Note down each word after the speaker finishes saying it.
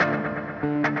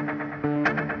Midday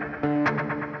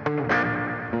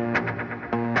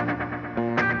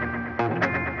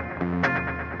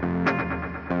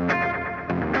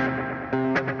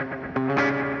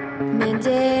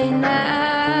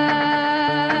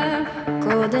nap,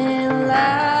 golden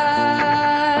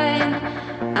light.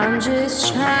 I'm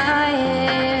just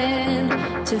trying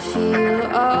to feel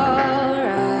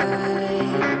alright.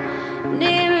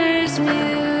 Neighbors'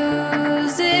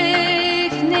 music,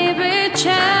 neighbor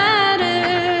chatter.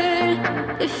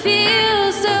 It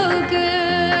feels so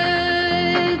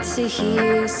good to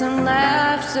hear some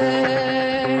laughter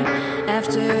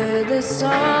after the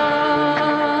storm.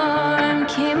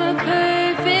 Came a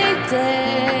perfect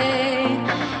day.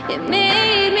 It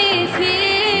made me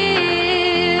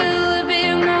feel a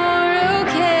bit more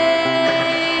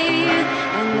okay.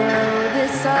 I know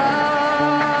this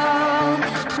all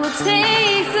will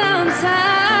take some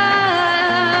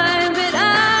time, but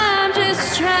I'm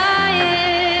just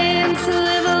trying to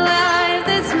live a life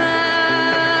that's mine.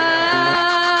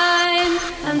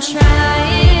 I'm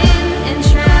trying and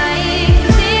trying,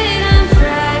 see that I'm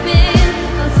thriving,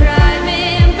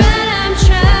 but I'm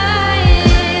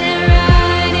trying and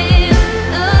writing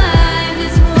a life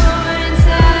that's more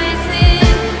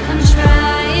enticing. I'm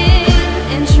trying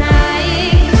and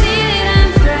trying, see that I'm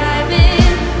thriving,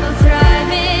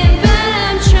 but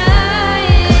I'm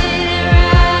trying and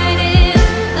writing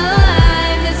a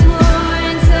life that's more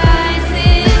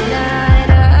enticing. Night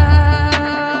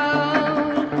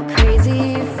out, crazy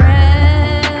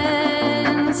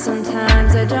friends.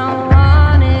 Sometimes I don't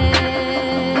want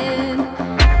it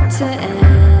to end.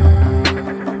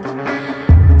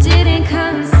 Didn't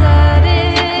come sudden,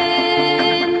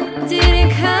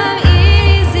 didn't come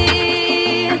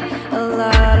easy. A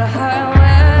lot of hard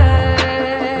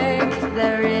work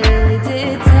that really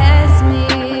did test me.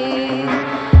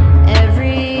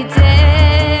 Every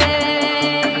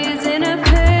day isn't a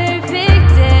perfect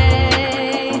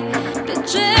day, but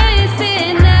just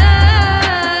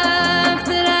enough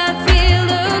that I feel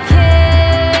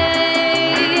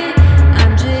okay.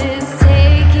 I'm just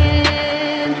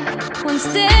taking one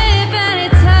step at a